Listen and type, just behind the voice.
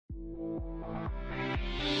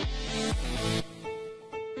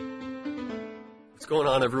What's going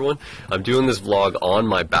on, everyone? I'm doing this vlog on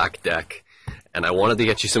my back deck, and I wanted to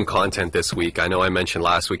get you some content this week. I know I mentioned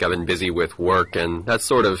last week I've been busy with work, and that's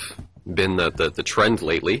sort of been the trend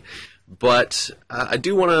lately. But I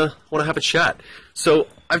do want to have a chat. So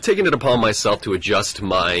I've taken it upon myself to adjust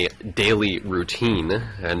my daily routine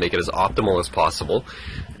and make it as optimal as possible.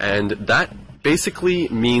 And that basically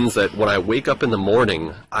means that when I wake up in the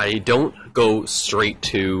morning, I don't go straight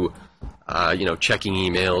to checking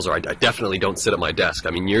emails, or I definitely don't sit at my desk.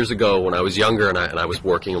 I mean, years ago when I was younger and I was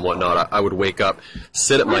working and whatnot, I would wake up,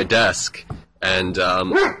 sit at my desk, and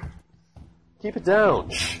keep it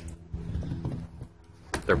down.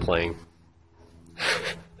 They're playing.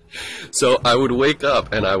 So I would wake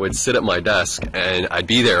up and I would sit at my desk and I'd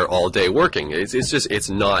be there all day working. It's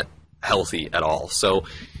not healthy at all. So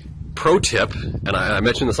pro tip, and I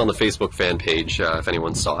mentioned this on the Facebook fan page if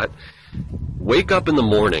anyone saw it, wake up in the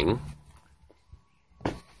morning.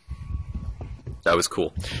 That was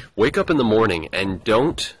cool. Wake up in the morning and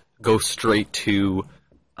don't go straight to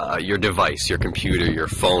your device, your computer, your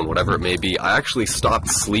phone, whatever it may be. I actually stopped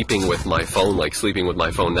sleeping with my phone, like sleeping with my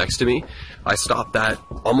phone next to me. I stopped that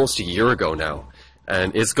almost a year ago now,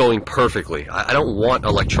 and it's going perfectly. I don't want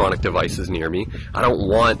electronic devices near me. I don't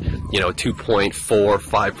want, 2.4,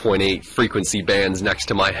 5.8 frequency bands next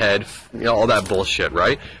to my head, all that bullshit,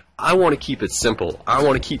 right? I want to keep it simple. I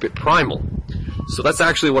want to keep it primal. So that's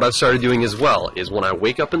actually what I've started doing as well, is when I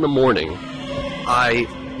wake up in the morning, I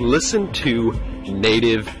listen to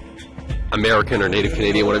Native American or Native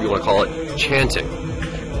Canadian, whatever you want to call it, chanting.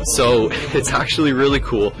 So it's actually really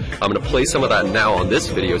cool. I'm going to play some of that now on this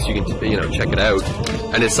video so you can, check it out.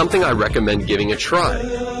 And it's something I recommend giving a try,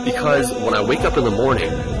 because when I wake up in the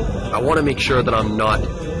morning, I want to make sure that I'm not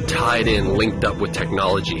tied in, linked up with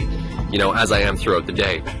technology, as I am throughout the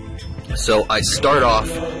day. So I start off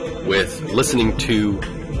with listening to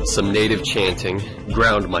some native chanting,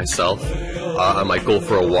 ground myself. I might go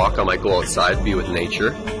for a walk, I might go outside, be with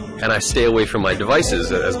nature, and I stay away from my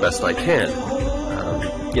devices as best I can.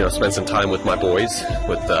 Spend some time with my boys,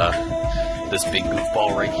 with this big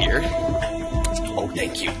goofball right here. Oh,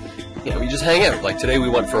 thank you. We just hang out. Like today we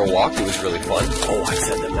went for a walk, it was really fun. Oh, I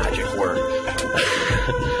said the magic word.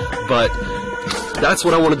 But that's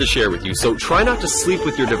what I wanted to share with you. So try not to sleep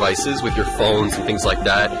with your devices, with your phones and things like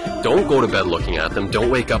that. Don't go to bed looking at them.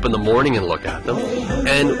 Don't wake up in the morning and look at them.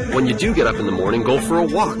 And when you do get up in the morning, go for a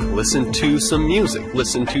walk. Listen to some music.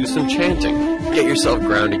 Listen to some chanting. Get yourself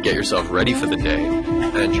grounded. Get yourself ready for the day.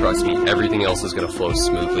 And trust me, everything else is going to flow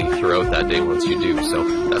smoothly throughout that day once you do.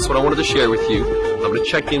 So that's what I wanted to share with you. I'm going to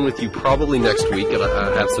check in with you probably next week, and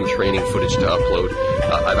I have some training footage to upload.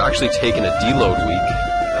 I've actually taken a deload week.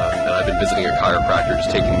 I've been visiting a chiropractor, just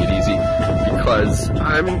taking it easy, because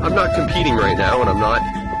I'm not competing right now, and I'm not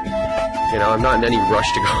in any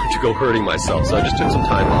rush to go hurting myself. So I just took some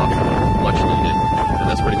time off, much needed, and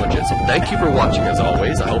that's pretty much it. So thank you for watching as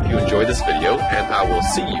always. I hope you enjoyed this video, and I will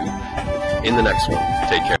see you in the next one.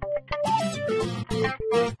 Take care.